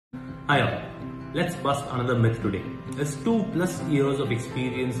Hi all, let's bust another myth today. Is 2+ years of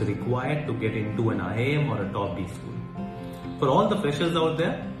experience required to get into an IIM or a top B school? For all the freshers out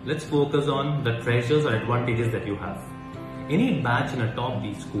there, let's focus on the treasures or advantages that you have. Any batch in a top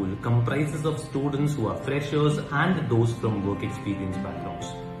B school comprises of students who are freshers and those from work experience backgrounds.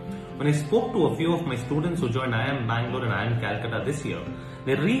 When I spoke to a few of my students who joined IIM Bangalore and IIM Calcutta this year,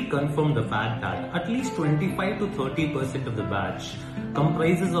 they reconfirmed the fact that at least 25 to 30% of the batch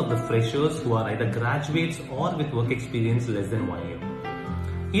comprises of the freshers who are either graduates or with work experience less than 1 year.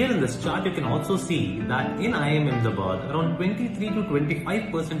 Here in this chart, you can also see that in IIM Ahmedabad, around 23 to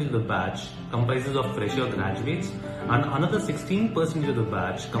 25% of the batch comprises of fresher graduates and another 16% of the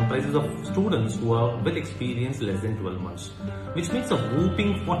batch comprises of students who are with experience less than 12 months, which makes a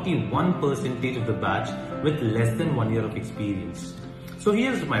whopping 41% of the batch with less than 1 year of experience. So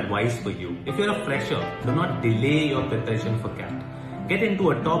here's my advice for you. If you're a fresher, do not delay your preparation for CAT. Get into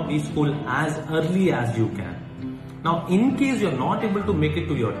a top B school as early as you can. Now, in case you're not able to make it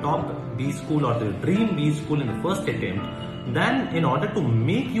to your top B school or the dream B school in the first attempt, then in order to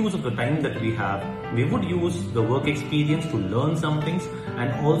make use of the time that we have, we would use the work experience to learn some things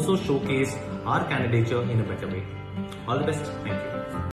and also showcase our candidature in a better way. All the best. Thank you.